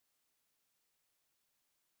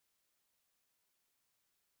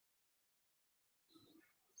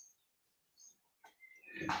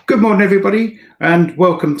Good morning, everybody, and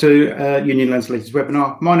welcome to Union Learn's latest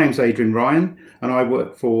webinar. My name's Adrian Ryan, and I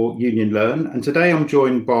work for Union Learn. And today I'm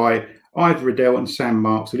joined by Ivor and Sam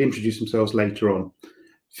Marks, who'll introduce themselves later on.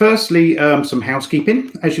 Firstly, some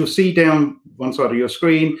housekeeping. As you'll see down one side of your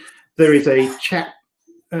screen, there is a chat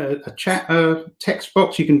text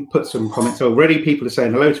box. You can put some comments already. People are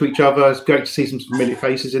saying hello to each other. It's great to see some familiar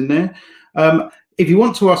faces in there. If you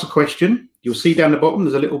want to ask a question, you'll see down the bottom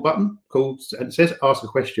there's a little button called, and it says ask a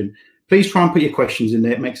question. Please try and put your questions in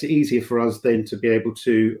there. It makes it easier for us then to be able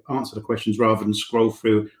to answer the questions rather than scroll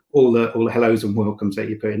through all the hellos and welcomes that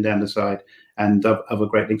you're putting down the side and other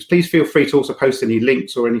great links. Please feel free to also post any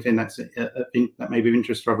links or anything that may be of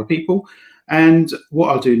interest for other people. And what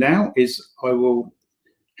I'll do now is I will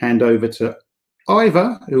hand over to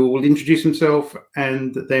Ivor, who will introduce himself,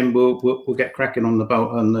 and then we'll get cracking on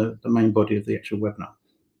the main body of the actual webinar.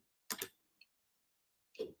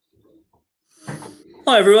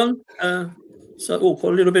 Hi everyone. Got a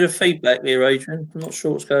little bit of feedback here, Adrian. I'm not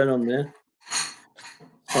sure what's going on there.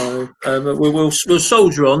 So, but we'll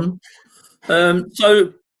soldier on.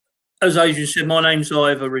 So, as Adrian said, my name's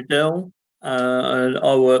Ivor Riddell, and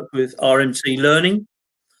I work with RMT Learning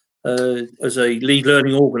as a lead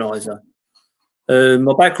learning organiser.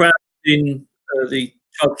 My background in the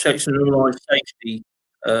child protection and online safety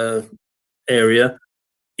area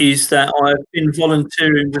is that I've been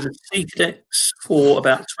volunteering with the Sea Cadets for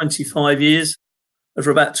about 25 years. And for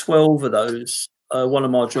about 12 of those, one of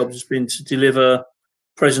my jobs has been to deliver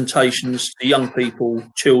presentations to young people,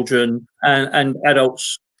 children, and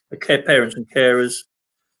adults, parents and carers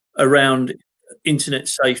around internet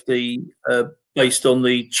safety based on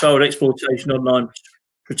the Child Exploitation Online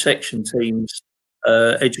Protection Team's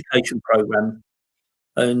education programme.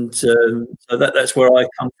 And so that's where I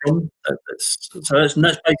come from. That's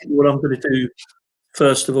basically what I'm going to do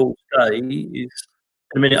first of all today. Is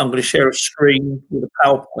in a minute I'm going to share a screen with a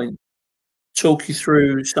PowerPoint, talk you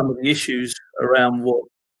through some of the issues around what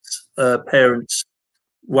parents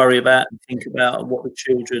worry about and think about, and what the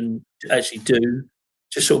children actually do.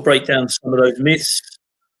 Just sort of break down some of those myths,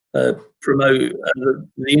 promote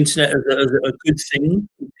the internet as a good thing.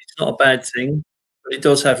 It's not a bad thing, but it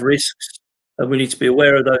does have risks. And we need to be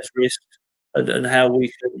aware of those risks and how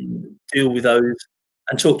we can deal with those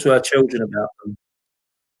and talk to our children about them.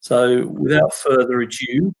 So without further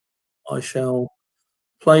ado, I shall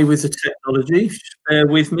play with the technology. Just bear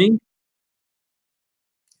with me.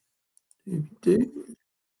 Okay.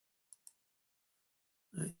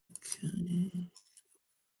 I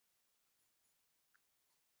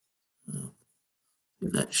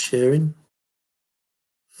think that's sharing.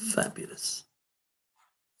 Fabulous.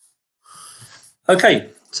 Okay,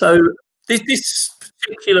 so this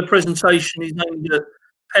particular presentation is aimed at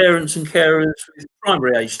parents and carers with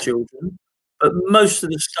primary age children, but most of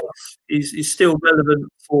the stuff is still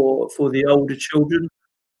relevant for the older children.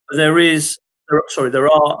 There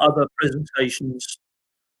are other presentations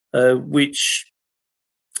which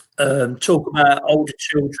talk about older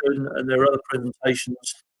children, and there are other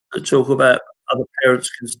presentations that talk about other parents'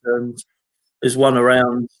 concerns. There's one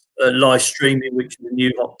around live streaming, which is a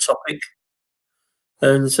new hot topic.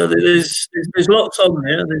 And so there's lots on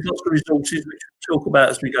there. There's lots of resources which we'll talk about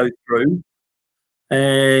as we go through.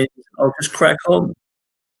 And I'll just crack on.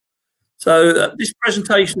 So this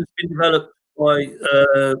presentation has been developed by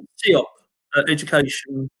CEOP,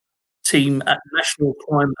 education team at the National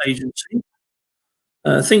Crime Agency.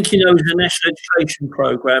 I think you know is a national education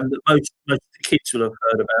programme that most of the kids will have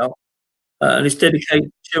heard about. And it's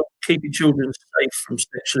dedicated to keeping children safe from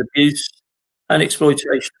sexual abuse and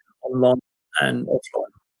exploitation online and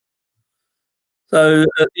offline. So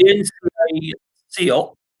the NCA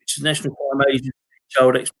CEOP, which is National Crime Agency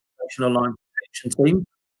Child Exploitation Online Protection Team,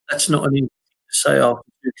 that's not an easy thing to say after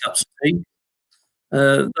 2 cups of tea.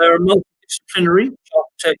 They're a multidisciplinary child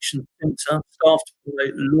protection centre staffed by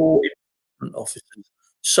law enforcement officers,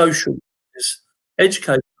 social workers,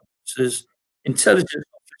 education officers, intelligence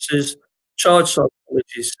officers, child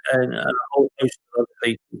psychologists, and a whole host of other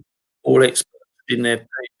people, all experts in their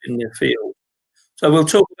field. So we'll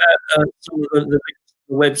talk about some of the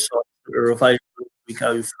websites that are available as we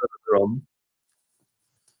go further on.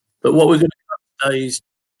 But what we're going to cover today is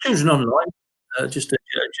children online, just a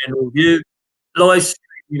general view, live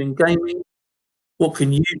streaming and gaming. What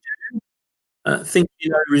can you do? Think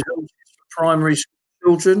you know resources for primary school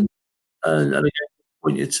children, and again,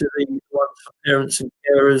 point you to the ones for parents and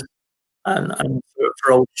carers, and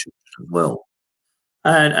for older children as well.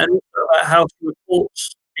 And also about how to report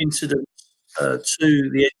incidents to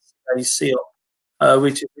the NCA CEOP,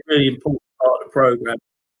 which is a really important part of the programme.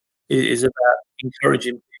 It is about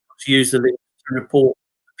encouraging people to use the link to report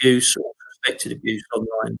abuse or suspected abuse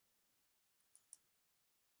online.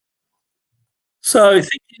 So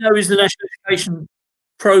Thinking is the national education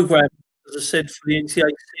programme, as I said, for the NTA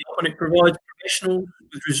CEOP, and it provides professionals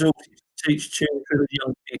with resources to teach children and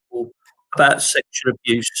young people about sexual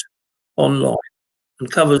abuse online,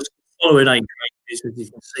 and covers the following age ranges, as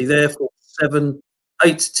you can see there: 7,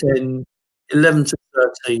 8 to 10, 11 to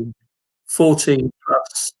 13, 14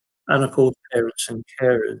 plus, and of course parents and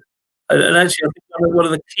carers. And actually, I think one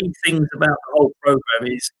of the key things about the whole programme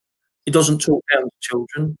is it doesn't talk down to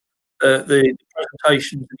children. The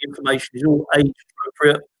presentations and the information is all age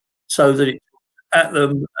appropriate, so that it talks at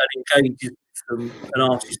them and engages with them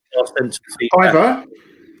and asks them to feedback. Ivor?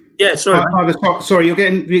 Yeah, sorry. Ivor, sorry, you're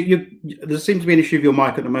getting. There seems to be an issue with your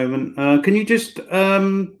mic at the moment. Can you just?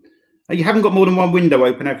 You haven't got more than one window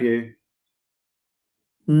open, have you?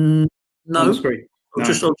 No. On the screen. I'll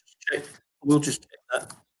just check. We'll just check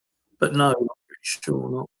that. But no, I'm not pretty sure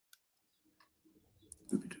not.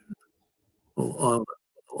 Oh,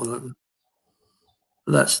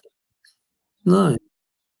 that's no.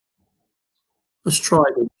 Let's try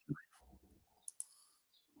it.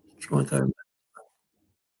 Try going back.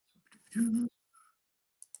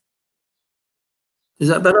 Is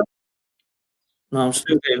that better? No, I'm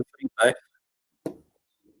still getting feedback.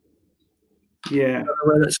 Yeah. I don't know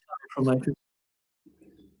where that's coming from, Adrian.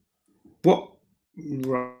 What?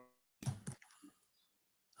 Right.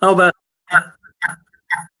 How about that?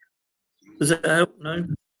 Does that help? No.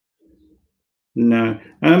 No.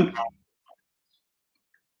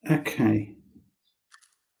 Okay.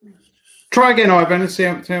 Try again, Ivan. Let's see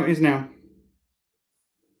how it is now.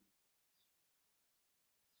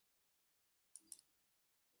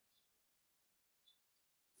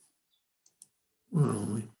 Where are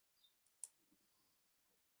we?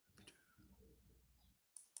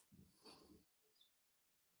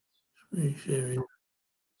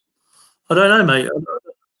 I don't know, mate.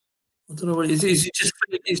 I don't know what it is. Is it just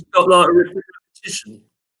it's got like a repetition?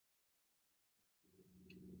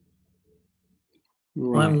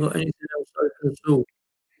 Right. I haven't got anything else open at all.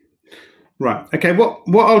 Right. Okay.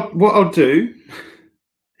 What I'll do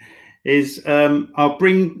is I'll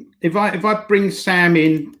bring if I bring Sam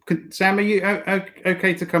in. Sam, are you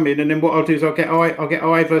okay to come in? And then what I'll do is I'll get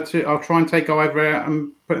Ivor to. I'll try and take Ivor out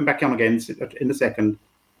and put him back on again in a second.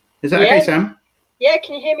 Is that okay, Sam? Yeah.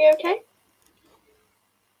 Can you hear me? Okay.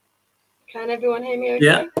 Can everyone hear me?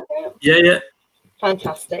 Okay. Yeah.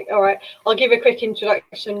 Fantastic. All right. I'll give a quick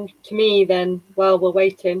introduction to me then while we're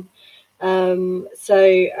waiting.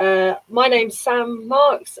 So my name's Sam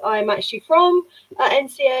Marks. I'm actually from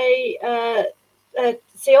NCA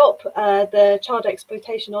CEOP, the Child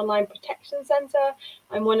Exploitation Online Protection Centre.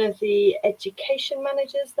 I'm one of the education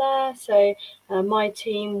managers there. So my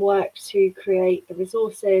team works to create the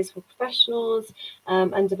resources for professionals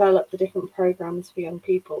and develop the different programs for young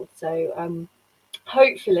people. So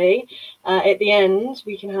hopefully at the end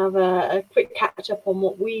we can have a quick catch up on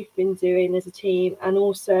what we've been doing as a team, and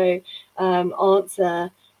also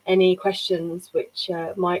answer any questions which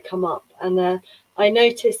might come up. And I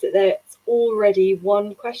noticed that there's already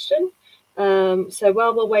one question, so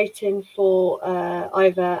while we're waiting for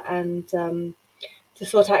Ivor and to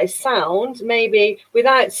sort out his sound, maybe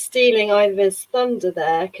without stealing Ivor's thunder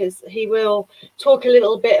there, because he will talk a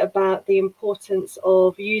little bit about the importance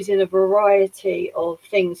of using a variety of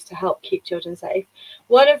things to help keep children safe.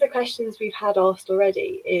 One of the questions we've had asked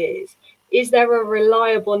already is there a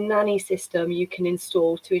reliable nanny system you can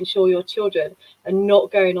install to ensure your children are not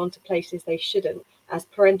going on to places they shouldn't, as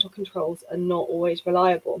parental controls are not always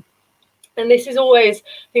reliable? And this is always,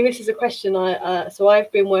 I think this is a question so I've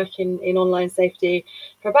been working in online safety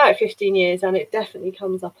for about 15 years, and it definitely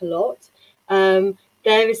comes up a lot.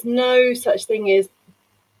 There is no such thing as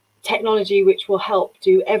technology which will help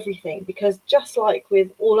do everything, because just like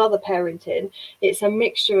with all other parenting, it's a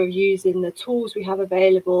mixture of using the tools we have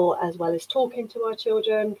available as well as talking to our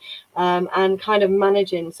children and kind of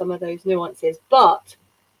managing some of those nuances. But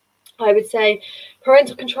I would say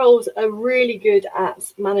parental controls are really good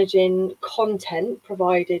at managing content,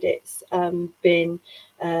 provided it's been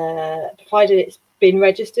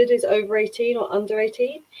registered as over 18 or under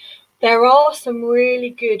 18. There are some really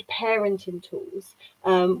good parenting tools,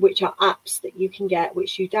 which are apps that you can get,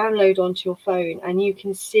 which you download onto your phone, and you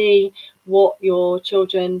can see what your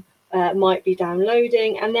children might be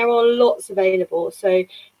downloading, and there are lots available. So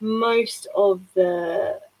most of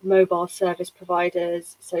the mobile service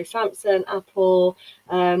providers, so Samsung, Apple,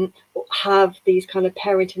 have these kind of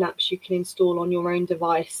parenting apps you can install on your own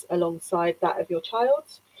device alongside that of your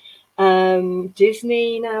child's.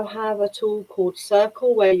 Disney now have a tool called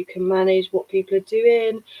Circle where you can manage what people are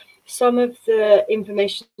doing. some of the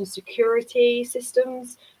information security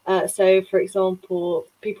systems. So, for example,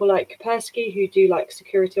 people like Kaspersky who do like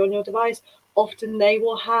security on your device, often they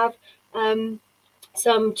will have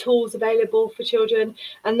some tools available for children,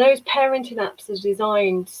 and those parenting apps are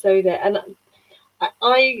designed so that, and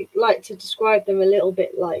I like to describe them a little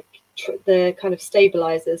bit like the kind of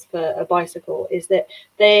stabilizers for a bicycle, is that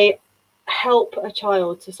they help a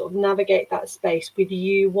child to sort of navigate that space with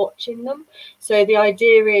you watching them. So the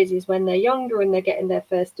idea is when they're younger and they're getting their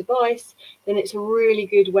first device, then it's a really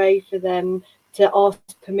good way for them to ask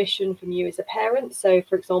permission from you as a parent. So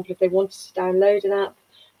for example, if they wanted to download an app,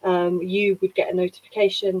 you would get a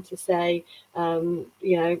notification to say, you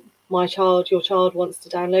know, your child wants to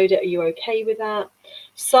download it. Are you okay with that?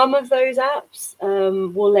 Some of those apps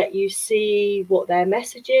will let you see what they're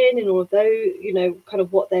messaging and all of those, you know, kind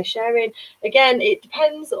of what they're sharing. Again, it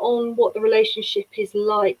depends on what the relationship is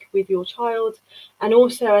like with your child. And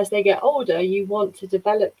also as they get older, you want to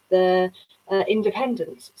develop their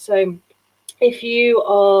independence. So if you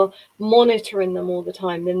are monitoring them all the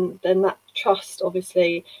time, then that trust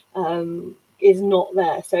obviously is not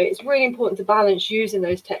there. So it's really important to balance using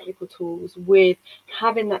those technical tools with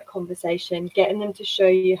having that conversation, getting them to show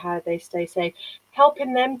you how they stay safe,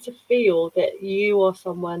 helping them to feel that you are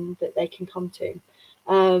someone that they can come to.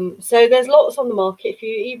 So there's lots on the market. If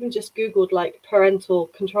you even just Googled like parental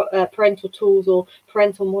control, parental tools or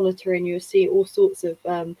parental monitoring, you'll see all sorts of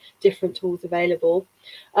different tools available.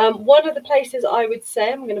 One of the places I would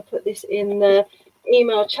say, I'm going to put this in the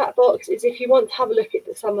email chat box, is if you want to have a look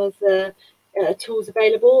at some of the tools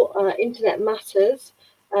available. Internet Matters,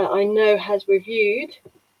 I know, has reviewed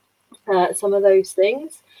some of those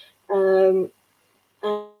things, and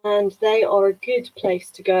they are a good place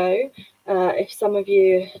to go. If some of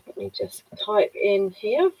you, let me just type in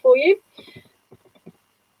here for you.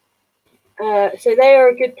 So they are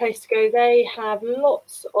a good place to go. They have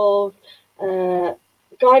lots of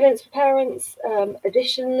guidance for parents,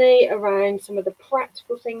 additionally around some of the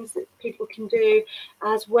practical things that people can do,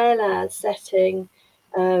 as well as setting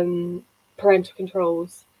parental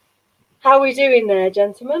controls. How are we doing there,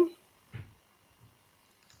 gentlemen?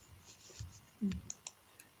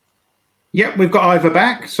 Yep, we've got Ivor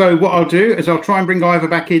back. So what I'll do is I'll try and bring Ivor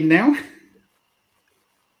back in now.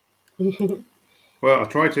 Well, I'll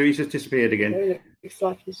try to. He's just disappeared again. It looks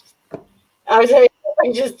like he's just... I was saying,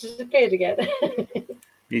 he just disappeared again.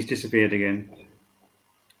 He's disappeared again.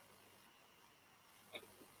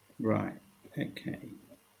 Right. Okay.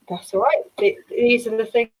 That's all right. These are the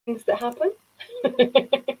things that happen.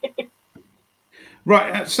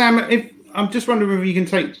 Right, Sam. If I'm just wondering if you can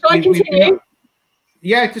take. Shall I continue?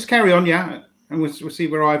 Yeah, just carry on. Yeah, and we'll see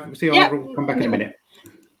where Ivor will come back in a minute.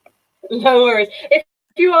 No worries. If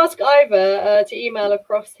you ask Ivor to email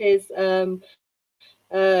across his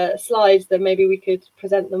slides, then maybe we could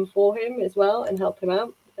present them for him as well and help him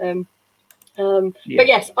out. But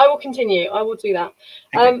yes, I will continue. I will do that.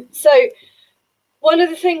 Okay. So one of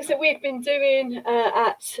the things that we've been doing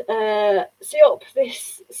at CEOP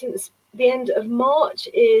since the end of March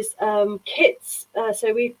is kits.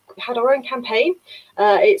 So we've had our own campaign.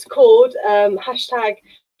 It's called hashtag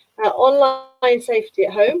online safety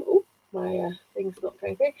at home. Ooh, my thing's not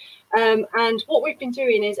going through. And what we've been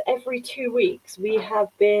doing is every 2 weeks we have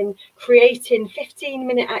been creating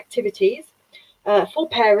 15-minute activities for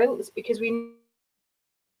parents, because we,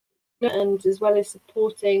 and as well as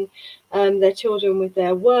supporting their children with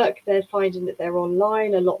their work, they're finding that they're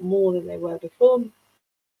online a lot more than they were before.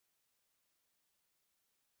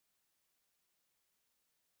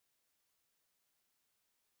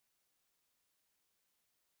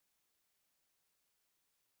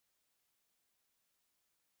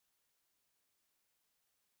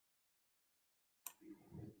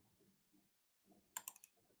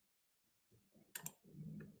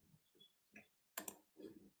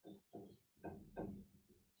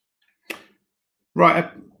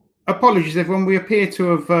 Right. Apologies, everyone. We appear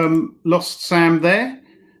to have lost Sam there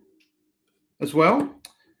as well.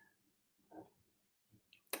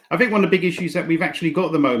 I think one of the big issues that we've actually got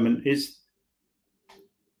at the moment is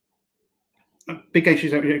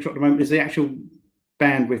the actual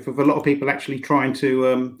bandwidth of a lot of people actually trying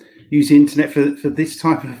to use the internet for this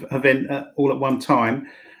type of event all at one time.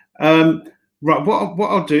 Right.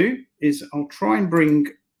 What I'll do is I'll try and bring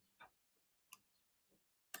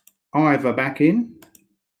Ivor back in.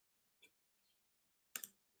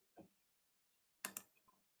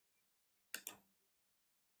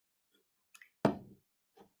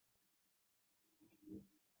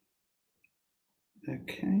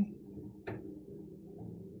 Okay.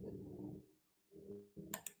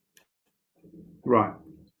 Right.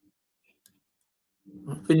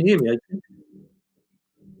 Can you hear me, Adrian?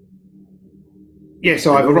 Yes,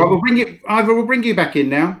 Ivor. Right, we'll bring you back in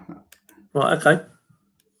now. Right, okay.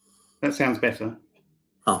 That sounds better.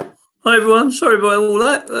 Oh. Hi, everyone. Sorry about all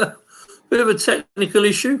that. Bit of a technical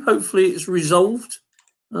issue. Hopefully it's resolved.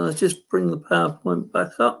 Just bring the PowerPoint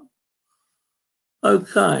back up.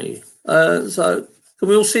 Okay. So can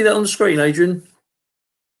we all see that on the screen, Adrian?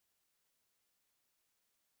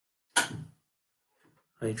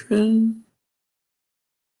 Adrian?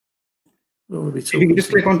 If you can just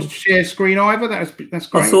click onto share screen, Ivor, that's great.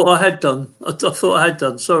 I thought I had done. I thought I had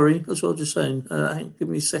done. Sorry. That's what I was just saying. Give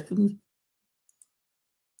me a second.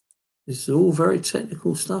 This is all very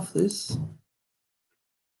technical stuff, this.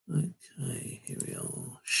 Okay, here we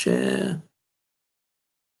are. Share.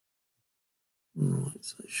 Right,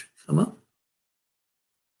 so it should come up.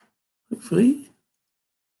 Hopefully.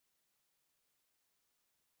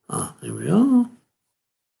 Here we are. I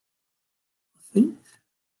think.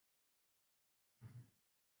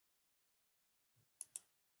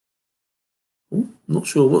 Oh, not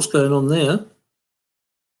sure what's going on there.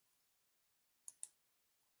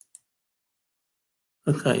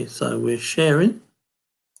 Okay, so we're sharing.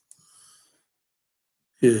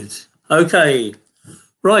 Good. Okay.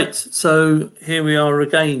 Right. So here we are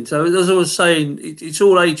again. So as I was saying, it's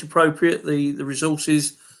all age appropriate, the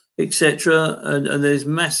resources, etc. And there's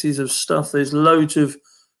masses of stuff. There's loads of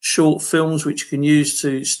short films which you can use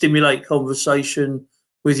to stimulate conversation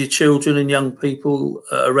with your children and young people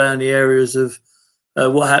around the areas of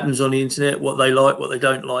what happens on the internet, what they like, what they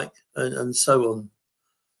don't like, and so on.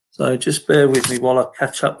 So just bear with me while I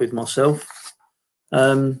catch up with myself.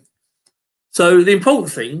 So the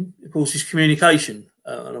important thing, of course, is communication,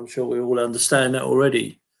 and I'm sure we all understand that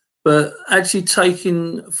already. But actually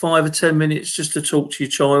taking 5 or 10 minutes just to talk to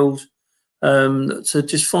your child, to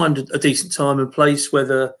just find a decent time and place,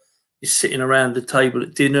 whether you're sitting around the table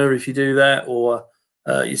at dinner, if you do that, or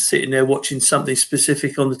you're sitting there watching something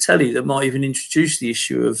specific on the telly that might even introduce the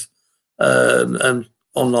issue of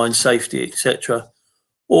online safety, etc.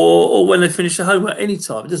 Or when they finish the homework, any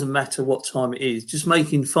time. It doesn't matter what time it is. Just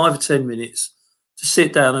making 5 or 10 minutes to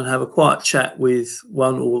sit down and have a quiet chat with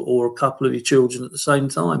one or a couple of your children at the same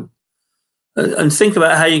time. And think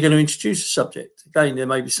about how you're going to introduce the subject. Again, there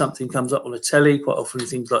may be something comes up on a telly, quite often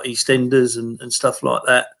things like EastEnders and stuff like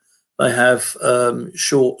that. They have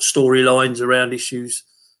short storylines around issues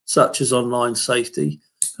such as online safety.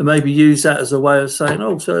 And maybe use that as a way of saying,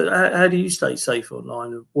 oh, so how do you stay safe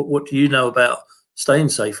online? What do you know about staying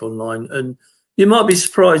safe online? And you might be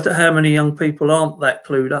surprised at how many young people aren't that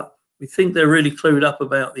clued up. We think they're really clued up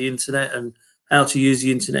about the internet and how to use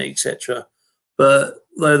the internet, etc. But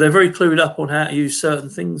they're very clued up on how to use certain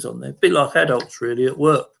things on there, a bit like adults really at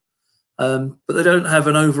work. But they don't have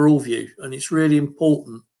an overall view, and it's really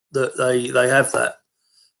important that they have that,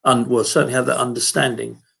 well, certainly have that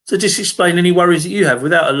understanding. So just explain any worries that you have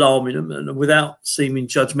without alarming them and without seeming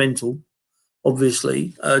judgmental.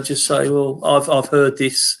 Obviously, just say, well, I've heard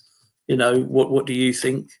this. You know, what do you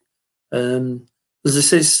think? As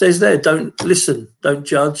it says there, don't listen, don't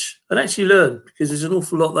judge, and actually learn, because there's an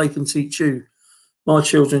awful lot they can teach you. My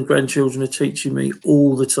children, grandchildren are teaching me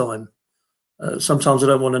all the time. Sometimes I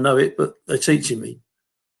don't want to know it, but they're teaching me.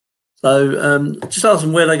 So just ask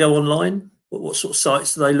them where they go online, what sort of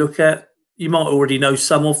sites do they look at. You might already know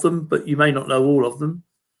some of them, but you may not know all of them.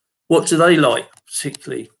 What do they like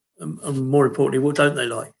particularly? And more importantly, what don't they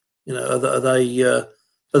like? You know,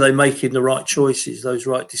 are they making the right choices, those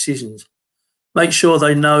right decisions? Make sure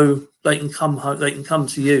they know they can come home, they can come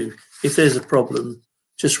to you if there's a problem.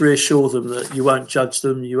 Just reassure them that you won't judge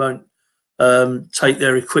them, you won't take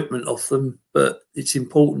their equipment off them, but it's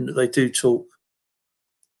important that they do talk.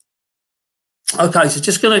 Okay, so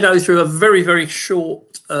just going to go through a very, very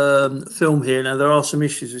short film here. Now, there are some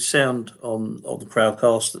issues with sound on the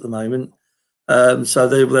Crowdcast at the moment. So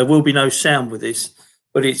there will be no sound with this,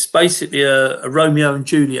 but it's basically a Romeo and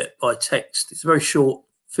Juliet by text. It's a very short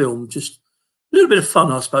film, just a little bit of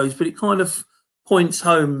fun, I suppose, but it kind of points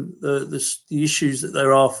home the issues that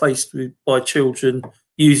there are faced with by children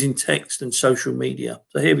using text and social media.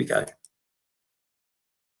 So here we go.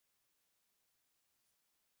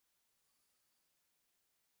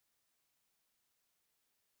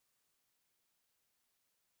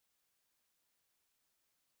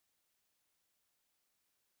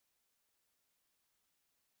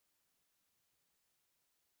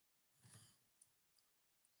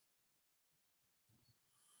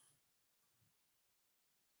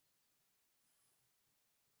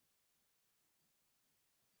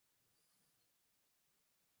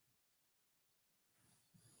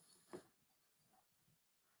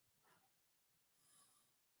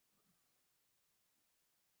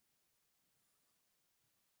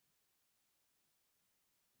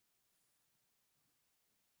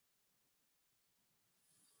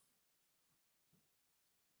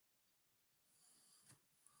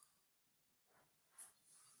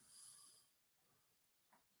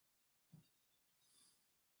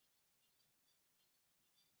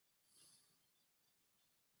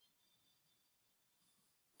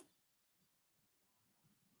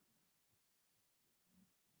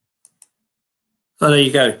 Oh, there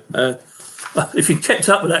you go. If you kept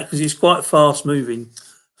up with that, because it's quite fast moving,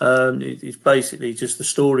 it's basically just the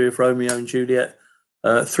story of Romeo and Juliet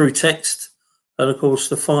through text. And of course,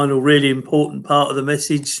 the final really important part of the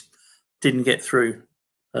message didn't get through.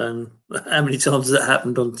 How many times has that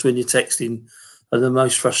happened when you're texting? And the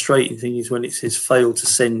most frustrating thing is when it says failed to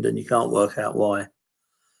send and you can't work out why.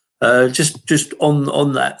 Just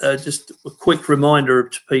on that, just a quick reminder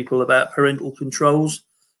to people about parental controls.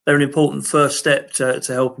 They're an important first step to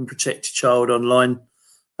helping protect your child online,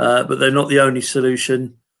 but they're not the only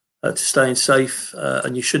solution to staying safe,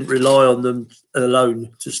 and you shouldn't rely on them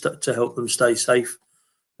alone to help them stay safe.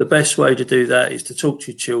 The best way to do that is to talk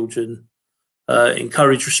to your children,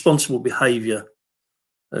 encourage responsible behaviour,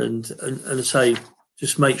 and I say,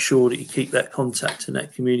 just make sure that you keep that contact and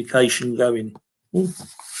that communication going. Ooh,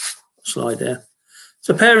 slide there.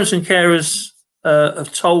 So parents and carers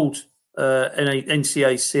have told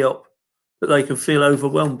NCA CEOP that they can feel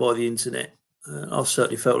overwhelmed by the internet. I've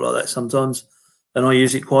certainly felt like that sometimes, and I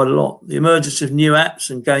use it quite a lot. The emergence of new apps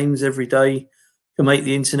and games every day can make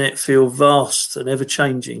the internet feel vast and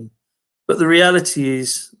ever-changing. But the reality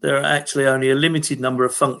is there are actually only a limited number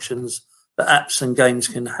of functions that apps and games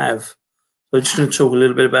can have. So I'm just going to talk a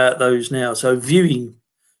little bit about those now. So viewing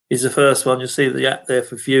is the first one. You'll see the app there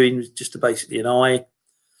for viewing is just basically an eye.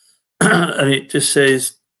 And it just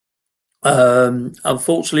says,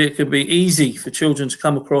 unfortunately, it can be easy for children to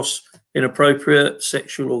come across inappropriate,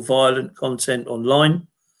 sexual or violent content online.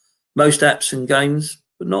 Most apps and games,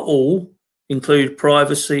 but not all, include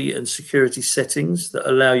privacy and security settings that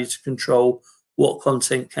allow you to control what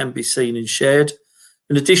content can be seen and shared.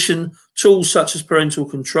 In addition, tools such as parental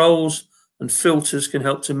controls and filters can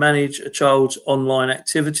help to manage a child's online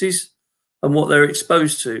activities and what they're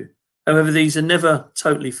exposed to. However, these are never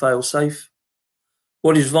totally fail-safe.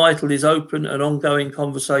 What is vital is open and ongoing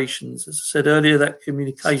conversations. As I said earlier, that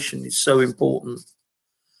communication is so important.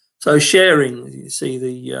 So sharing, you see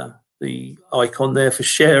the icon there for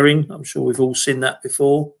sharing. I'm sure we've all seen that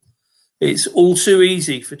before. It's all too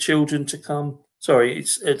easy for children to come. Sorry,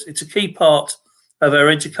 it's a key part of our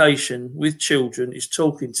education with children is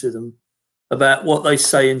talking to them about what they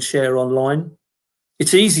say and share online.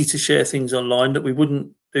 It's easy to share things online that we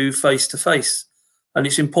wouldn't do face to face. And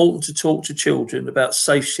it's important to talk to children about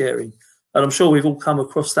safe sharing. And I'm sure we've all come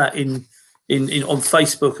across that on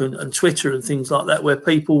Facebook and Twitter and things like that, where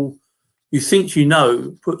people you think you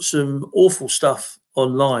know put some awful stuff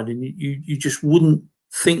online, and you just wouldn't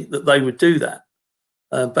think that they would do that.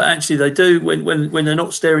 But actually they do when they're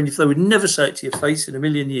not staring. If they would never say it to your face in a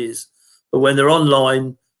million years, but when they're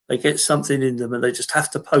online, they get something in them and they just have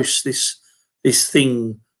to post this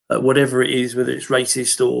thing, whatever it is, whether it's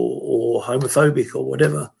racist or homophobic or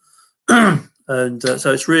whatever. And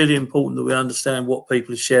so it's really important that we understand what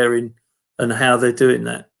people are sharing and how they're doing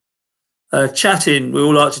that. Chatting, we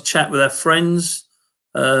all like to chat with our friends,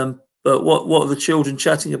 but what are the children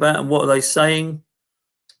chatting about and what are they saying?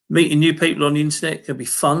 Meeting new people on the internet can be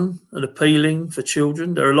fun and appealing for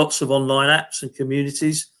children. There are lots of online apps and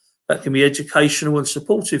communities that can be educational and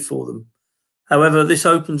supportive for them. However, this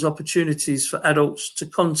opens opportunities for adults to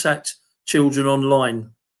contact children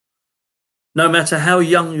online. No matter how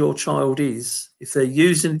young your child is, if they're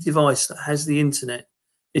using a device that has the internet,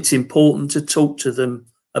 it's important to talk to them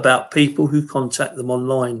about people who contact them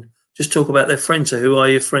online. Just talk about their friends. So who are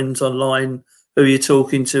your friends online? Who are you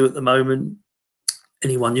talking to at the moment?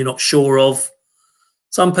 Anyone you're not sure of?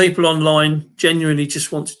 Some people online genuinely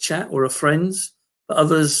just want to chat or are friends, but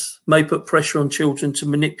others may put pressure on children to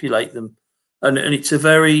manipulate them. And it's a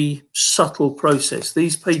very subtle process.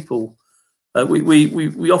 These people,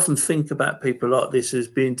 we often think about people like this as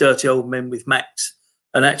being dirty old men with Macs,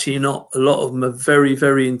 and actually not. A lot of them are very,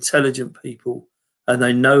 very intelligent people, and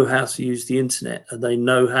they know how to use the internet, and they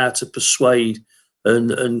know how to persuade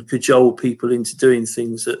and cajole people into doing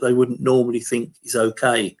things that they wouldn't normally think is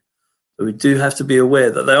okay. But we do have to be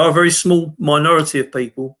aware that they are a very small minority of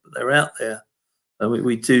people, but they're out there, and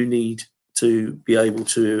we do need to be able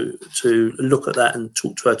to look at that and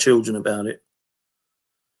talk to our children about it.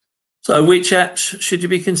 So which apps should you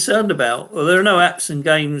be concerned about? Well, there are no apps and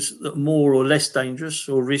games that are more or less dangerous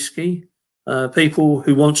or risky. People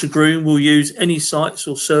who want to groom will use any sites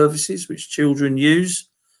or services which children use.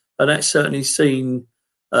 And that's certainly seen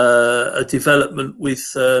a development with,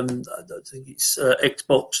 I think it's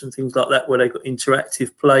Xbox and things like that, where they've got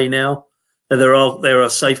interactive play now. And there are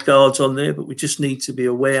safeguards on there, but we just need to be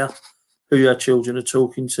aware who our children are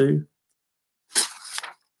talking to.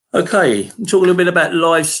 Okay, I'm talking a little bit about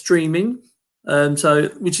live streaming,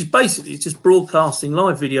 which is basically just broadcasting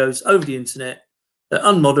live videos over the internet. They're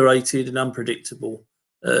unmoderated and unpredictable.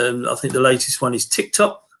 I think the latest one is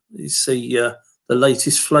TikTok. It's the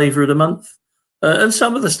latest flavour of the month. And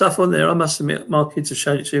some of the stuff on there, I must admit, my kids have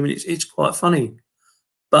shown it to me, and it's quite funny.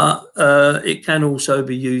 But it can also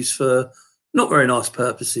be used for not very nice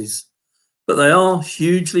purposes. But they are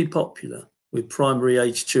hugely popular with primary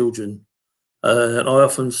age children. I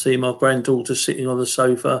often see my granddaughter sitting on the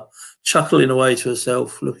sofa, chuckling away to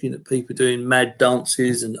herself, looking at people doing mad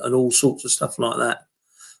dances and all sorts of stuff like that.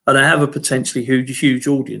 And they have a potentially huge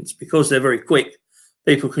audience because they're very quick.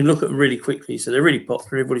 People can look at them really quickly, so they're really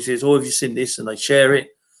popular. Everybody says, "Oh, have you seen this?" and they share it.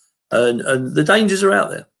 And the dangers are out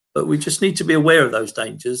there, but we just need to be aware of those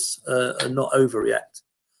dangers and not overreact.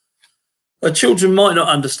 Children might not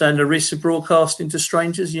understand the risks of broadcasting to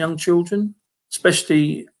strangers, young children,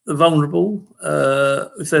 especially the vulnerable,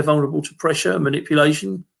 if they're vulnerable to pressure and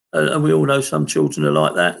manipulation. And we all know some children are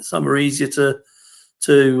like that. Some are easier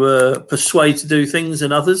to persuade to do things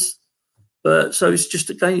than others. But so it's just,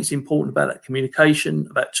 again, it's important about that communication,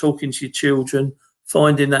 about talking to your children,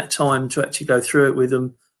 finding that time to actually go through it with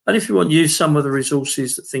them. And if you want, use some of the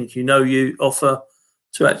resources that you offer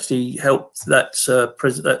to actually help that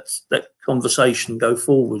conversation go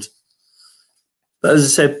forward. But as I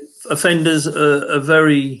said, offenders are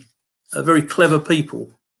very clever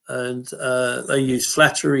people, and they use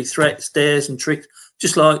flattery, threats, dares, and tricks,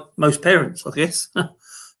 just like most parents, I guess,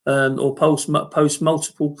 or post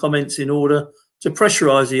multiple comments in order to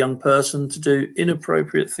pressurise a young person to do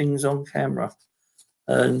inappropriate things on camera.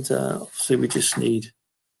 And obviously, we just need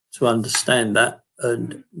to understand that,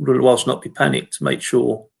 and whilst not be panicked, to make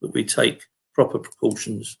sure that we take proper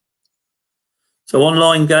precautions. So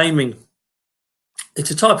online gaming,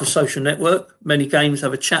 it's a type of social network. Many games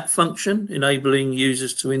have a chat function, enabling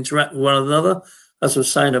users to interact with one another. As I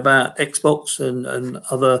was saying about Xbox and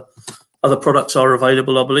other products are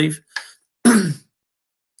available, I believe.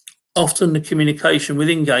 Often the communication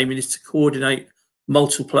within gaming is to coordinate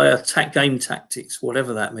multiplayer game tactics,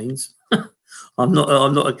 whatever that means. I'm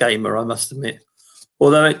not a gamer, I must admit.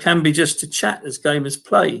 Although it can be just to chat as gamers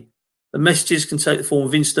play. The messages can take the form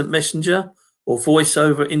of instant messenger or voice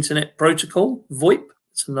over internet protocol, VoIP.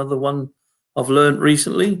 It's another one I've learned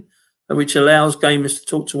recently, which allows gamers to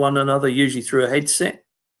talk to one another, usually through a headset,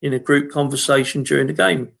 in a group conversation during the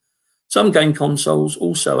game. Some game consoles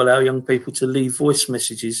also allow young people to leave voice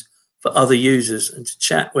messages for other users and to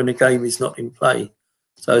chat when the game is not in play.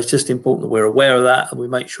 So it's just important that we're aware of that, and we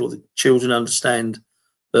make sure that children understand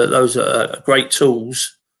that those are great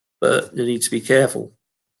tools, but they need to be careful.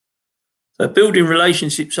 So building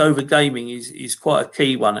relationships over gaming is quite a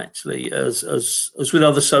key one, actually. As with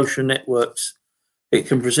other social networks, it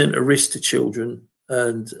can present a risk to children,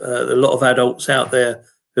 and a lot of adults out there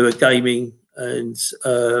who are gaming, and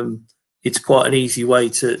it's quite an easy way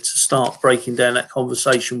to start breaking down that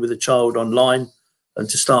conversation with a child online and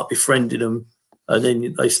to start befriending them. And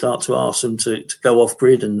then they start to ask them to go off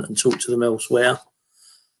grid and talk to them elsewhere.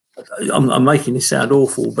 I'm making this sound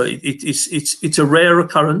awful, but it's a rare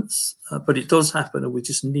occurrence, but it does happen, and we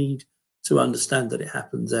just need to understand that it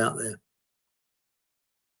happens out there.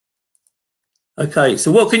 Okay,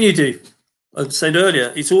 so what can you do? Like I said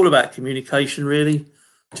earlier, it's all about communication, really.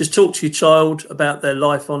 Just talk to your child about their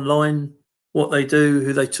life online, what they do,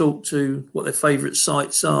 who they talk to, what their favourite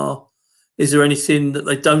sites are. Is there anything that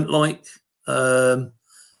they don't like?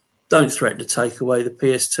 Don't threaten to take away the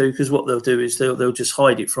PS2, because what they'll do is they'll just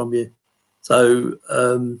hide it from you. So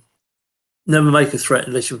never make a threat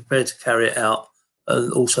unless you're prepared to carry it out,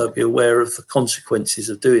 and also be aware of the consequences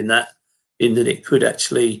of doing that, in that it could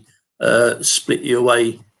actually split you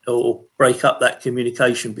away or break up that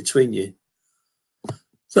communication between you.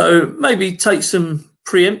 So maybe take some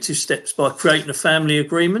preemptive steps by creating a family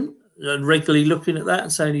agreement and regularly looking at that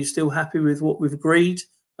and saying, are you still happy with what we've agreed?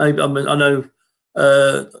 Maybe, I know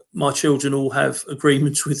my children all have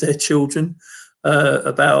agreements with their children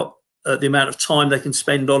about the amount of time they can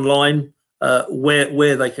spend online,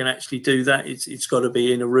 where they can actually do that. It's got to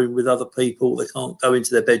be in a room with other people. They can't go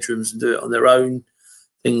into their bedrooms and do it on their own,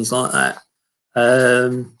 things like that.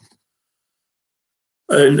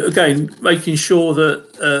 And again, making sure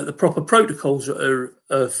that the proper protocols are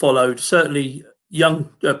followed. Certainly young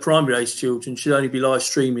primary age children should only be live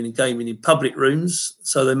streaming and gaming in public rooms,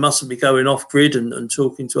 so they mustn't be going off grid and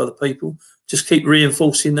talking to other people. Just keep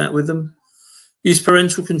reinforcing that with them. Use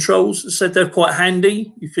parental controls. As I said, they're quite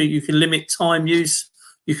handy. You can limit time use.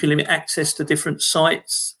 You can limit access to different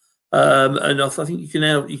sites. And I think you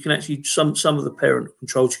can actually, some of the parent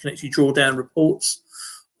controls, you can actually draw down reports,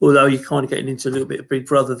 although you're kind of getting into a little bit of Big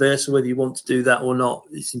Brother there. So whether you want to do that or not,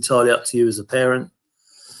 it's entirely up to you as a parent.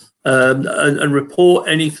 And report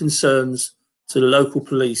any concerns to the local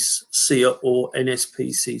police, CEOP or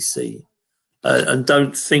NSPCC. And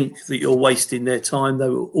don't think that you're wasting their time. They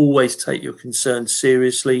will always take your concerns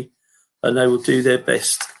seriously, and they will do their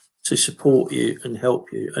best to support you and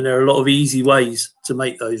help you. And there are a lot of easy ways to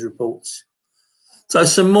make those reports. So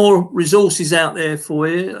some more resources out there for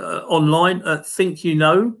you online at Think You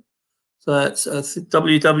Know. So that's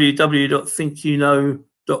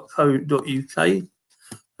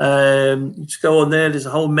www.thinkyouknow.co.uk. Just go on there. There's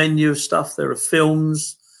a whole menu of stuff. There are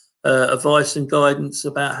films, advice and guidance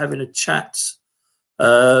about having a chat.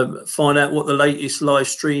 Find out what the latest live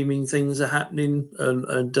streaming things are happening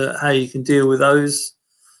and how you can deal with those.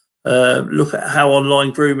 Look at how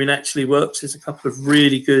online grooming actually works. There's a couple of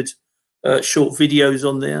really good short videos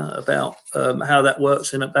on there about how that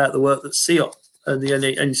works and about the work that CEOP and the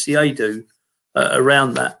NCA do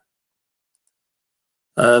around that.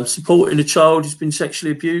 Supporting a child who's been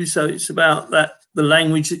sexually abused. So it's about that, the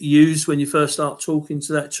language that you use when you first start talking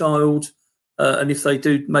to that child, and if they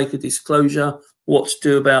do make a disclosure, what to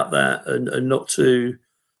do about that, and not to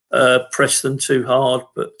press them too hard,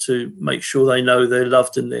 but to make sure they know they're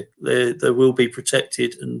loved and they will be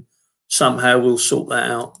protected, and somehow we'll sort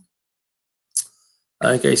that out.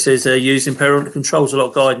 Okay, it says they're using parental controls, a lot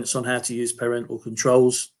of guidance on how to use parental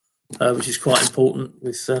controls, which is quite important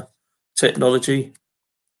with technology.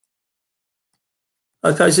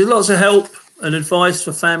 Okay, so lots of help and advice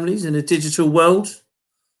for families in a digital world,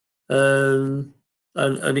 and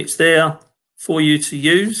it's there for you to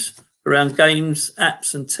use around games,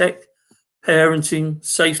 apps and tech, parenting,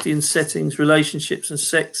 safety and settings, relationships and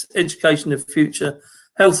sex, education of the future,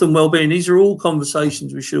 health and well-being. These are all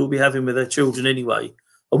conversations we should all be having with our children anyway.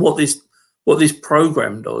 And what this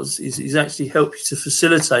program does is actually help you to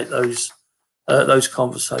facilitate those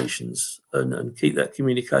conversations and keep that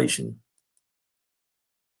communication.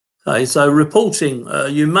 Okay, so reporting.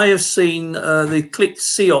 You may have seen the click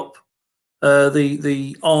CEOP,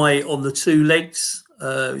 the eye on the two legs.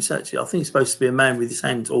 It's actually, I think it's supposed to be a man with his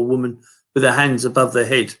hands, or a woman with their hands above their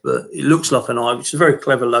head, but it looks like an eye, which is a very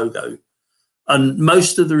clever logo. And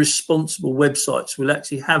most of the responsible websites will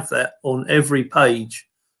actually have that on every page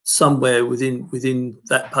somewhere within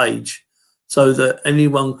that page, so that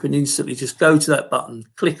anyone can instantly just go to that button,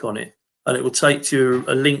 click on it, and it will take to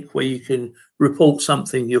a link where you can report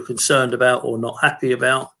something you're concerned about or not happy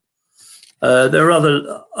about. There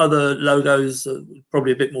are other logos that are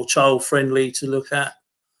probably a bit more child friendly to look at.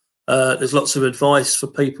 There's lots of advice for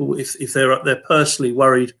people if they're personally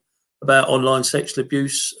worried about online sexual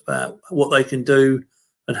abuse, about what they can do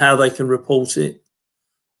and how they can report it.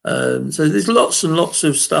 So there's lots and lots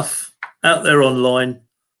of stuff out there online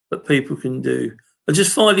that people can do. And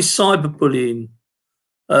just finally, cyberbullying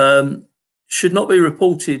should not be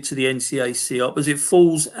reported to the NCA CEOP as it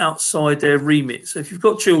falls outside their remit. So if you've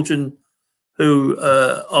got children who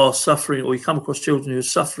are suffering, or you come across children who are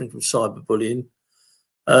suffering from cyberbullying,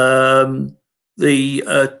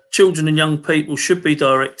 the children and young people should be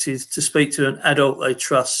directed to speak to an adult they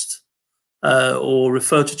trust, or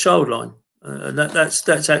refer to Childline. And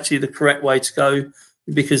that's actually the correct way to go,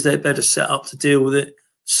 because they're better set up to deal with it.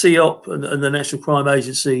 CEOP and the National Crime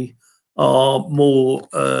Agency are more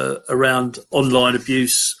around online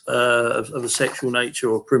abuse of a sexual nature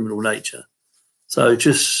or criminal nature. So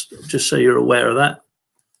just so you're aware of that.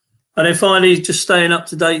 And then finally, just staying up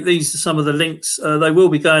to date, these are some of the links. They will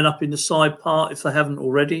be going up in the side part if they haven't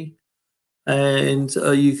already. And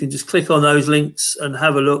you can just click on those links and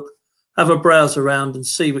have a look, have a browse around and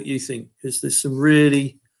see what you think, because there's some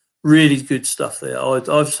really, really good stuff there.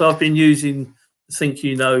 I've been using Think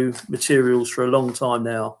You Know materials for a long time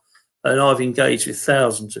now, and I've engaged with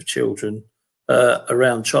thousands of children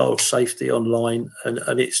around child safety online,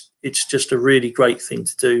 and it's just a really great thing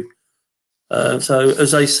to do. So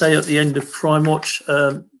as they say at the end of Crime Watch,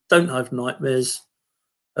 don't have nightmares.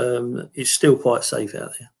 It's still quite safe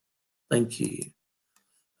out there. Thank you.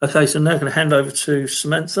 Okay, so now I'm going to hand over to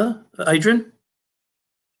Samantha. Adrian?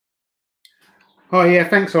 Oh, yeah,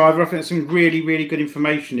 thanks, Ivor. I think there's some really, really good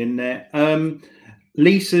information in there.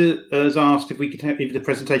 Lisa has asked if the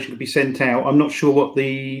presentation could be sent out. I'm not sure what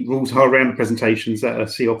the rules are around the presentations that are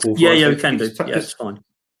CEOP authorised. Yeah, we can do. Yeah, it's fine.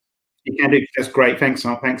 You can do. That's great. Thanks,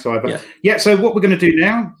 Ivor. Yeah. So what we're going to do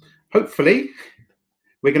now, hopefully,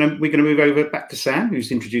 we're going to move over back to Sam, who's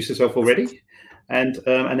introduced herself already, and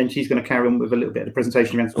then she's going to carry on with a little bit of the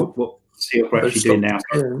presentation around what CEOP are actually doing now.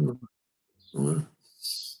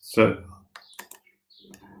 So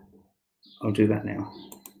I'll do that now.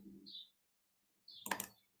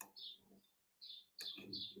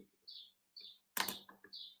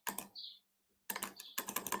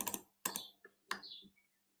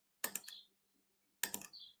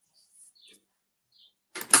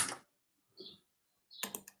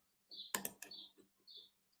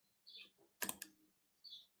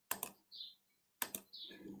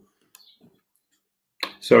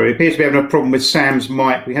 Sorry, it appears to be having a problem with Sam's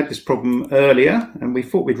mic. We had this problem earlier and we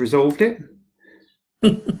thought we'd resolved it.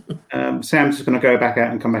 Sam's just going to go back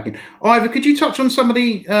out and come back in. Ivor, could you touch on some of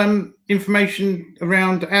the information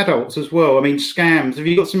around adults as well? I mean, scams. Have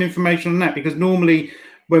you got some information on that? Because normally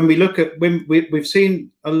when we look at, we've seen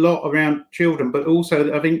a lot around children, but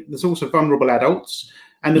also I think there's also vulnerable adults.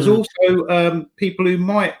 And there's also people who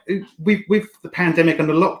might, with the pandemic and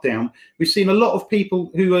the lockdown, we've seen a lot of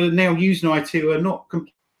people who are now using IT who are not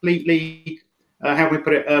completely, how we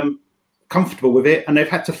put it, comfortable with it. And they've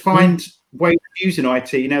had to find ways of using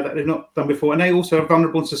IT now that they've not done before. And they also are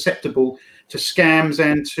vulnerable and susceptible to scams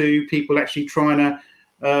and to people actually trying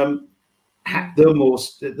to hack them, or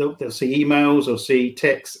they'll see emails or see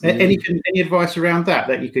texts. Any advice around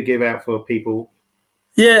that you could give out for people?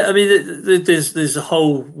 Yeah, I mean, there's a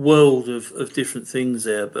whole world of different things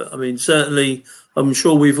there, but I mean, certainly, I'm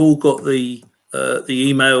sure we've all got the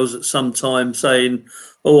emails at some time saying,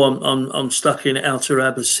 "Oh, I'm stuck in Outer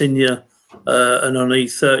Abyssinia, and I need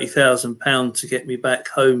 £30,000 to get me back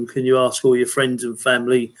home. Can you ask all your friends and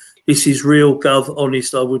family?" This is real, gov.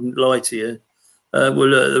 Honest, I wouldn't lie to you.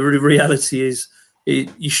 The reality is,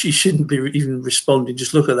 you shouldn't be even responding.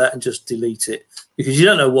 Just look at that and just delete it, because you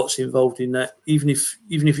don't know what's involved in that. Even if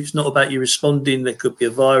it's not about you responding, there could be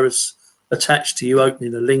a virus attached to you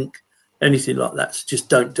opening a link, anything like that. So just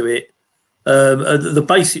don't do it. The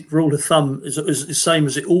basic rule of thumb is the same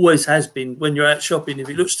as it always has been. When you're out shopping, if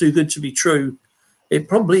it looks too good to be true, it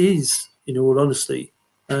probably is, in all honesty.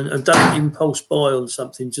 And don't impulse buy on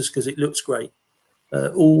something just because it looks great.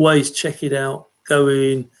 Always check it out, go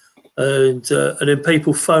in, and then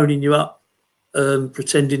people phoning you up,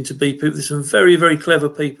 pretending to be people. There's some very, very clever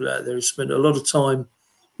people out there who spend a lot of time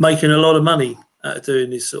making a lot of money out of doing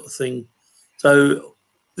this sort of thing. So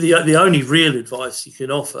the only real advice you can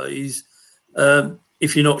offer is,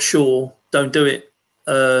 if you're not sure, don't do it.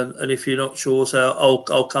 And if you're not sure, say,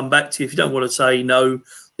 I'll come back to you. If you don't want to say no,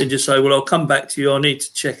 then just say, well, I'll come back to you. I need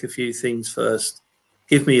to check a few things first.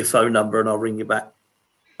 Give me your phone number and I'll ring you back.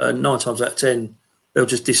 9 times out of 10, they'll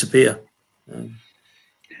just disappear.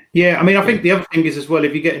 Yeah, I mean, I think the other thing is as well,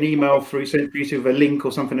 if you get an email through, sent through to a link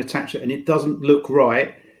or something attached and it doesn't look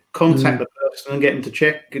right, contact the person and get them to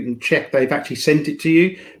check they've actually sent it to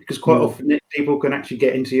you, because quite often people can actually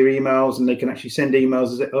get into your emails and they can actually send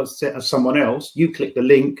emails as someone else. You click the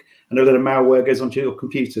link and a little malware goes onto your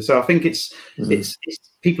computer. So I think it's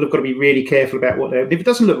people have got to be really careful about what they're. If it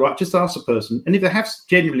doesn't look right, just ask the person, and if they have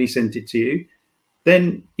genuinely sent it to you,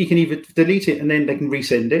 then you can either delete it and then they can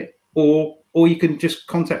resend it, or you can just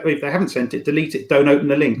contact, if they haven't sent it, delete it, don't open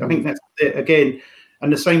the link. I think that's it again.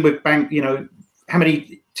 And the same with bank, how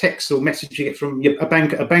many texts or messages you get from a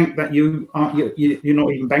bank that you're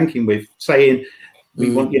not even banking with, saying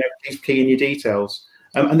we want, please key in your details.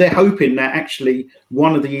 And they're hoping that actually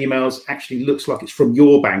one of the emails actually looks like it's from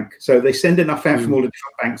your bank. So they send enough out from all the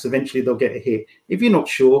different banks, eventually they'll get a hit. If you're not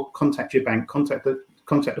sure, contact your bank, contact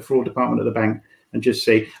the fraud department of the bank, and just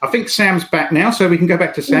see. I think Sam's back now, so we can go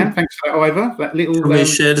back to Sam. Thanks for that, Ivor. That little. Let me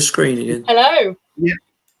share the screen again. Hello. Yeah.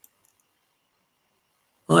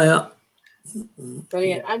 Hiya.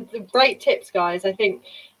 Brilliant. And the great tips, guys. I think.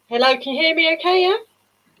 Hello, can you hear me okay? Yeah?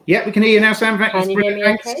 Yeah, we can hear you now, Sam. Can you hear me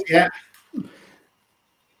okay? Yeah.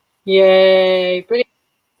 Yay. Brilliant.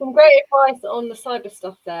 Some great advice on the cyber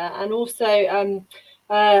stuff there. And also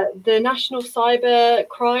the National Cyber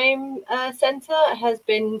Crime Centre has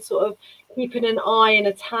been sort of keeping an eye and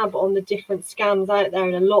a tab on the different scams out there,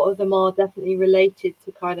 and a lot of them are definitely related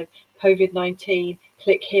to kind of COVID-19.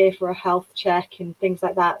 Click here for a health check and things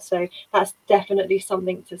like that. So that's definitely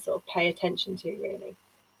something to sort of pay attention to, really.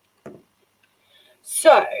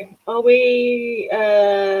 So are we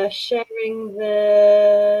sharing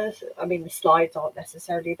the slides aren't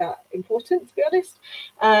necessarily that important, to be honest.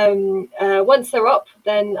 Once they're up,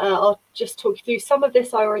 then I'll just talk you through some of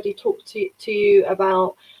this. I already talked to you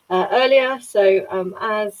about earlier. So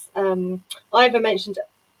as Ivor mentioned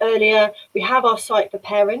earlier, we have our site for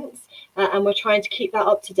parents, and we're trying to keep that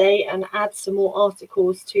up to date and add some more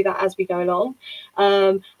articles to that as we go along.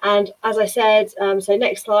 And as I said, so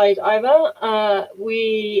next slide, Ivor,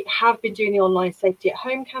 we have been doing the online safety at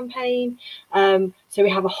home campaign. So we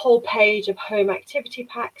have a whole page of home activity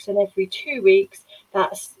packs, and every 2 weeks,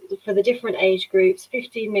 that's for the different age groups,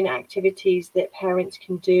 15-minute activities that parents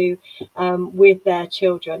can do with their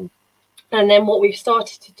children. And then what we've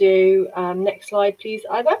started to do, next slide, please,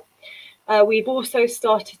 Ivor. We've also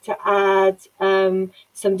started to add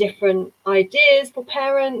some different ideas for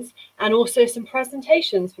parents and also some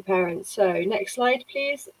presentations for parents. So next slide,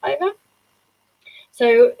 please, Ivor.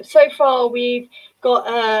 So far we've got,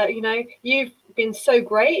 been so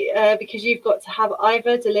great because you've got to have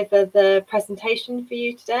Ivor deliver the presentation for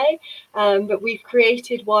you today, but we've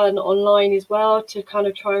created one online as well to kind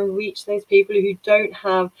of try and reach those people who don't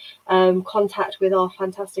have contact with our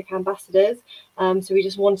fantastic ambassadors. So we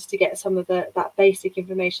just wanted to get some of that basic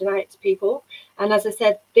information out to people. And as I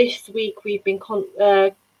said, this week we've been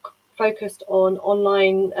focused on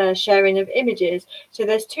online sharing of images. So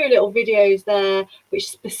there's 2 little videos there which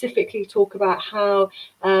specifically talk about how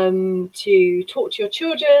to talk to your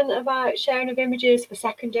children about sharing of images for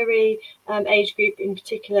secondary age group, in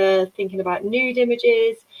particular thinking about nude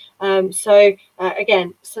images. So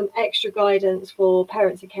again, some extra guidance for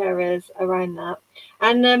parents and carers around that.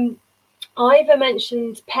 And Ivor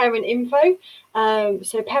mentioned Parent Info.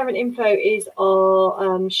 So Parent Info is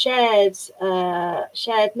our shared,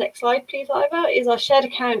 next slide please Ivor, is our shared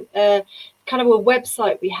account, kind of a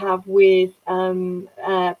website we have with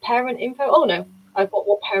Parent Info. Oh no, I've got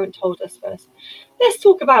what parent told us first. Let's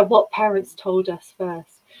talk about what parents told us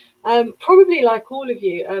first. Probably like all of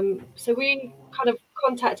you. So we kind of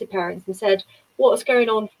contacted parents and said, what's going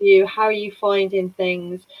on for you? How are you finding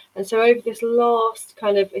things? And so over this last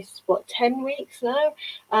kind of, it's what, 10 weeks now,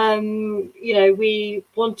 you know, we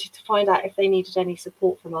wanted to find out if they needed any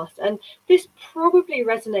support from us. And this probably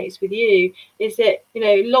resonates with you, is that, you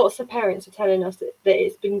know, lots of parents are telling us that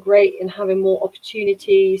it's been great in having more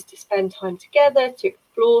opportunities to spend time together, to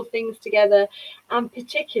explore things together, and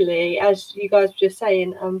particularly, as you guys were just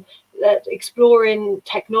saying, that exploring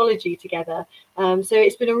technology together. So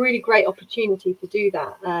it's been a really great opportunity to do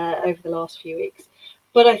that over the last few weeks.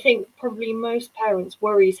 But I think probably most parents'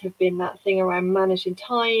 worries have been that thing around managing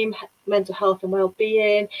time, mental health and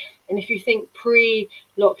well-being. And if you think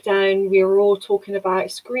pre-lockdown, we were all talking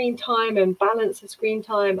about screen time and balance of screen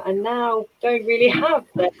time, and now don't really have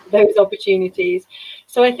those opportunities.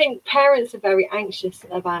 So I think parents are very anxious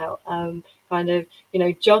about kind of, you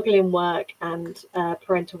know, juggling work and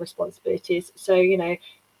parental responsibilities. So, you know,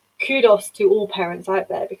 kudos to all parents out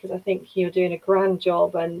there, because I think you're doing a grand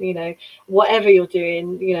job, and, you know, whatever you're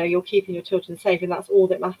doing, you know, you're keeping your children safe, and that's all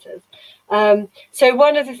that matters. So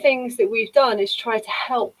one of the things that we've done is try to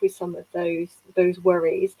help with some of those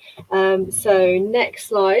worries. So next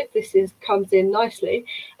slide, this comes in nicely,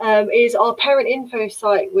 is our parent info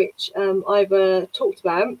site, which Ivor talked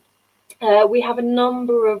about. We have a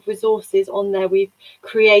number of resources on there we've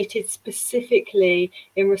created specifically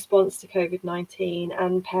in response to COVID-19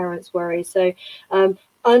 and parents' worries. So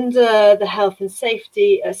under the health and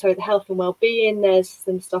safety, the health and well-being, there's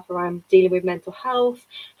some stuff around dealing with mental health,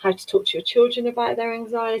 how to talk to your children about their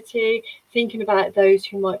anxiety, thinking about those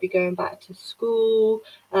who might be going back to school,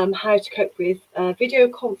 how to cope with video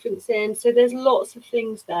conferencing. So there's lots of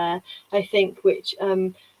things there, I think, which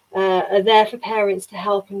are there for parents to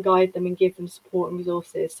help and guide them and give them support and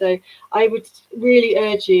resources. So I would really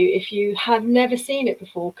urge you, if you have never seen it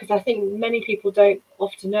before, because I think many people don't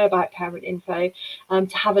often know about Parent Info,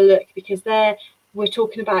 to have a look, because we're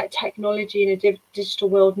talking about technology in a digital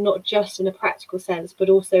world, not just in a practical sense, but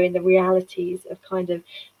also in the realities of kind of,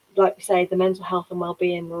 like we say, the mental health and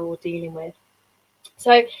well-being we're all dealing with.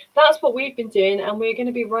 So that's what we've been doing, and we're going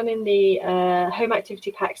to be running the home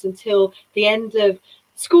activity packs until the end of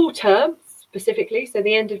school term, specifically, so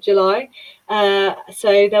the end of July.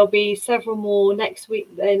 So there'll be several more next week.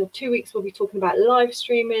 In 2 weeks we'll be talking about live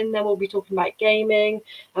streaming, then we'll be talking about gaming,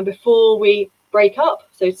 and before we break up,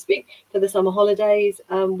 so to speak, for the summer holidays,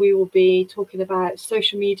 we will be talking about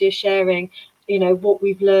social media sharing, you know, what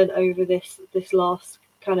we've learned over this last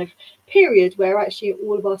kind of period where actually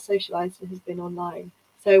all of our socializing has been online.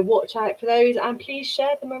 So watch out for those, and please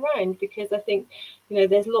share them around, because I think, you know,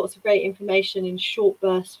 there's lots of great information in short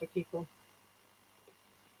bursts for people.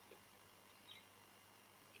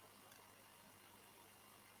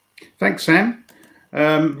 Thanks, Sam.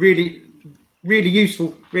 Really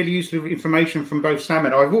useful information from both Sam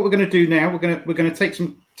and I. What we're going to do now, we're going to have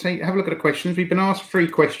a look at the questions. We've been asked 3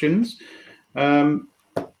 questions.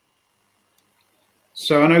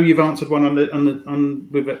 So I know you've answered one with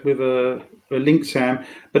a link, Sam,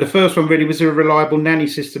 but the first one really was, there a reliable nanny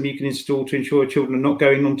system you can install to ensure children are not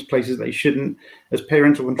going on to places they shouldn't, as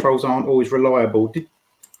parental controls aren't always reliable?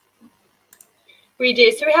 We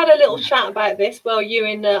did. So we had a little chat about this while you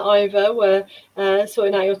and Ivor were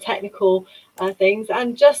sorting out your technical things.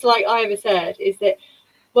 And just like Ivor said, is that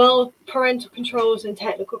while parental controls and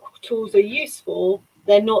technical tools are useful,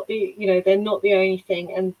 they're not the only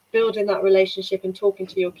thing. And building that relationship and talking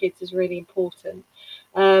to your kids is really important.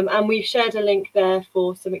 And we've shared a link there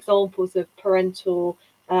for some examples of parental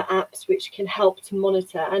apps which can help to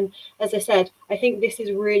monitor. And as I said, I think this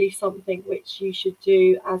is really something which you should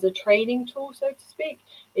do as a training tool, so to speak,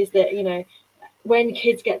 is that, you know, when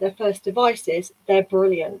kids get their first devices, they're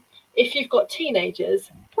brilliant. If you've got teenagers,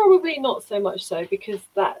 probably not so much so, because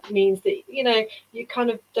that means that, you know, you kind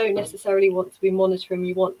of don't necessarily want to be monitoring.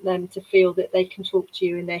 You want them to feel that they can talk to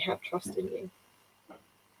you and they have trust in you.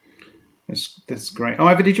 That's great.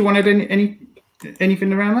 Ivor, did you want to add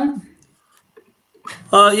anything around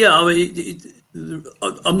that? Yeah, I mean,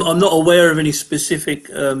 I'm not aware of any specific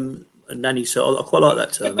nanny site. I quite like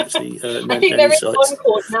that term, actually. I think there is one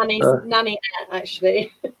called Nanny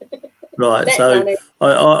actually. Right, so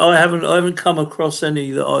I haven't come across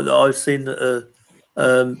any that I've seen that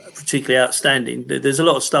are particularly outstanding. There's a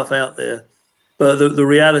lot of stuff out there, but the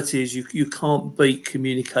reality is you can't beat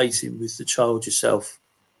communicating with the child yourself.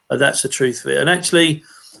 That's the truth of it. And actually,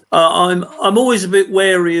 I'm always a bit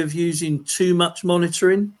wary of using too much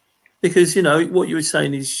monitoring, because, you know, what you were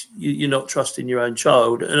saying is you're not trusting your own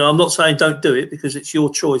child. And I'm not saying don't do it, because it's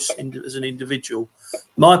your choice as an individual.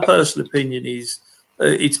 My personal opinion is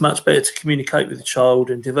it's much better to communicate with the child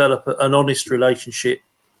and develop an honest relationship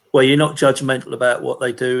where you're not judgmental about what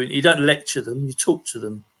they do. You don't lecture them, you talk to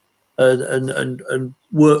them and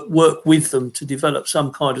work with them to develop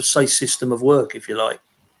some kind of safe system of work, if you like,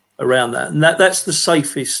 around that. And that's the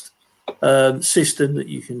safest system that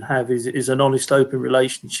you can have, is an honest, open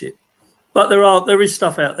relationship. But there is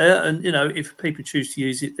stuff out there, and, you know, if people choose to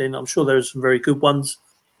use it, then I'm sure there are some very good ones.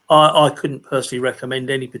 I couldn't personally recommend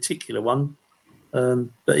any particular one,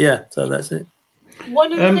 but yeah, so that's it.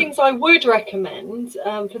 One of the things I would recommend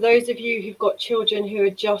for those of you who've got children who are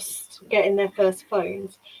just getting their first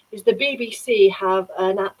phones is the BBC have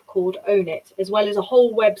an app called Own It, as well as a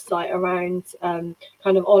whole website around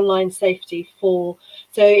kind of online safety so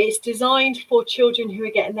it's designed for children who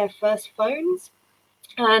are getting their first phones.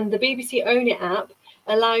 And the BBC Own It app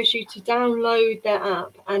allows you to download their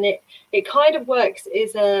app, and it kind of works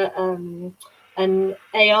as an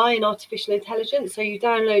AI, an artificial intelligence. So you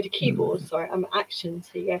download a keyboard, sorry, I'm actions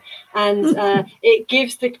here, and it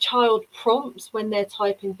gives the child prompts when they're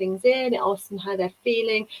typing things in. It asks them how they're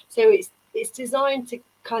feeling. So it's designed to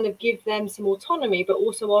kind of give them some autonomy, but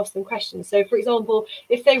also ask them questions. So, for example,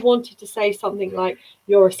 if they wanted to say something like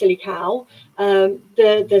 "You're a silly cow,"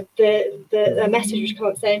 the message would come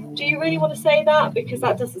up saying, "Do you really want to say that? Because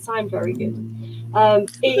that doesn't sound very good."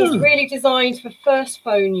 It is really designed for first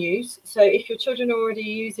phone use. So if your children are already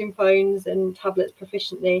using phones and tablets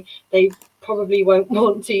proficiently, they probably won't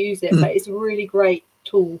want to use it, but it's a really great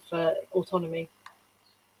tool for autonomy.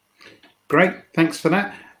 Great, thanks for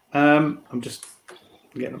that. I'm just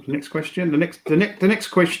getting up to the next question. The next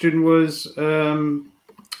question was,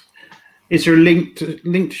 is there a link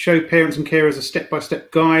to show parents and carers a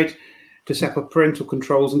step-by-step guide to set up parental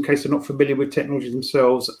controls in case they're not familiar with technology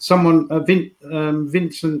themselves? Someone,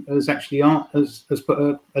 Vincent, has actually has put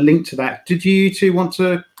a link to that. Did you two want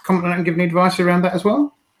to comment on that and give any advice around that as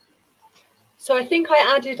well? So I think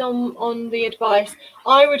I added on the advice.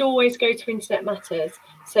 I would always go to Internet Matters.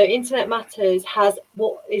 So Internet Matters has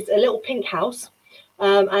what is a little pink house.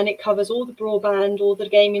 And it covers all the broadband, all the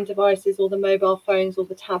gaming devices, all the mobile phones, all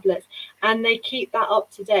the tablets, and they keep that up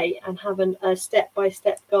to date and have a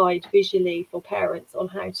step-by-step guide visually for parents on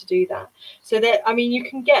how to do that. So that, I mean, you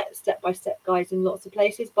can get step-by-step guides in lots of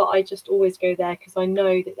places, but I just always go there because I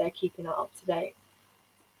know that they're keeping that up to date.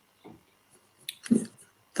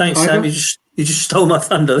 Thanks, Sam. You just stole my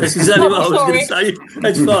thunder. That's exactly what I was going to say.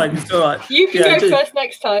 That's fine. It's all right. You can go first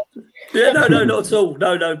next time. Yeah, no, not at all.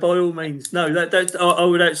 No, by all means. No, that I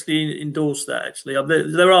would actually endorse that. Actually,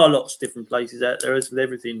 there are lots of different places out there with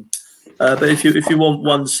everything. But if you want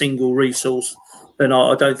one single resource, then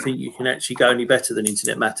I don't think you can actually go any better than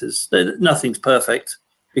Internet Matters. Nothing's perfect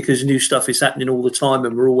because new stuff is happening all the time,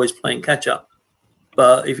 and we're always playing catch up.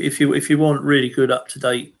 But if you want really good up to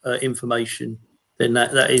date information, then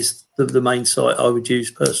that is the main site I would use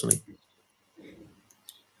personally.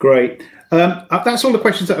 Great. That's all the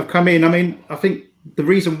questions that have come in. I mean, I think the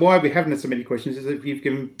reason why we haven't had so many questions is that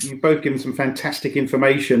you've both given some fantastic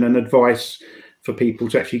information and advice for people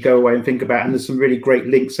to actually go away and think about. And there's some really great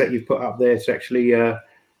links that you've put up there to actually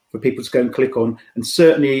for people to go and click on. And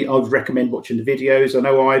certainly I would recommend watching the videos. I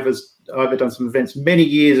know Ivor done some events many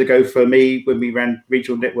years ago for me when we ran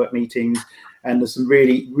regional network meetings, and there's some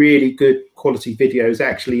really, really good quality videos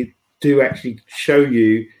that do show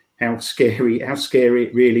you how scary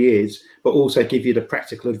it really is, but also give you the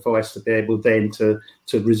practical advice to be able then to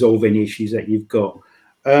resolve any issues that you've got.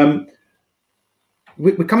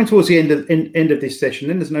 We're coming towards the end of this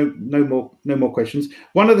session, and there's no more questions.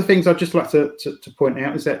 One of the things I'd just like to point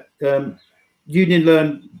out is that Union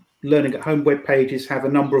Learn learning at home web pages have a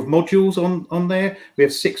number of modules on there. We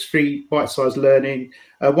have 6 free bite-sized learning.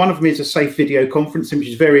 One of them is a safe video conferencing, which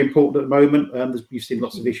is very important at the moment. You've seen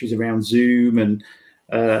lots of issues around Zoom and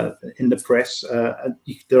in the press.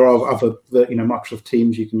 There are other, Microsoft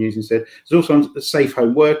Teams you can use instead. There's also a safe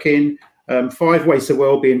home working. 5 ways to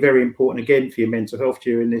well-being, very important again for your mental health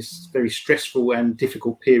during this very stressful and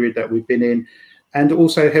difficult period that we've been in. And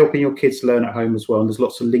also helping your kids learn at home as well. And there's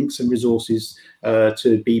lots of links and resources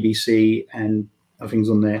to BBC and things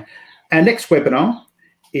on there. Our next webinar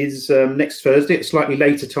is next Thursday at a slightly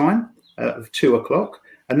later time of 2 o'clock.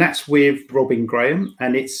 And that's with Robin Graham.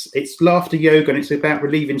 And it's laughter yoga, and it's about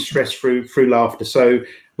relieving stress through laughter. So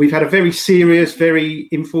we've had a very serious, very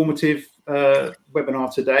informative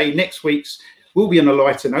webinar today. Next week's will be on a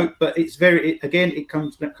lighter note, but it's it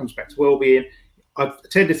comes back to well-being. I've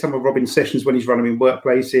attended some of Robin's sessions when he's running in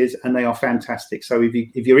workplaces, and they are fantastic. So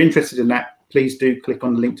if you're interested in that, please do click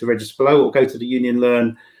on the link to register below, or go to the Union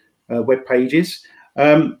Learn web pages.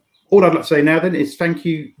 All I'd like to say now then is thank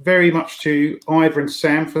you very much to Ivor and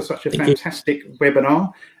Sam for such a fantastic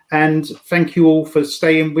webinar, and thank you all for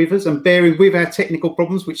staying with us and bearing with our technical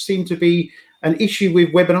problems, which seem to be an issue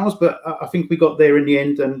with webinars, but I think we got there in the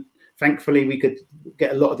end, and thankfully we could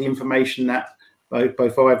get a lot of the information that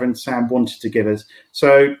both Ivor and Sam wanted to give us.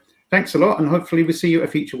 So thanks a lot, and hopefully we'll see you at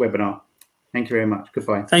a future webinar. Thank you very much.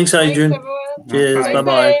 Goodbye. Thanks, Adrian. Thanks, Cheers.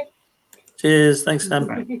 Bye-bye. Cheers. Thanks, Sam.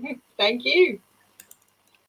 Thank you.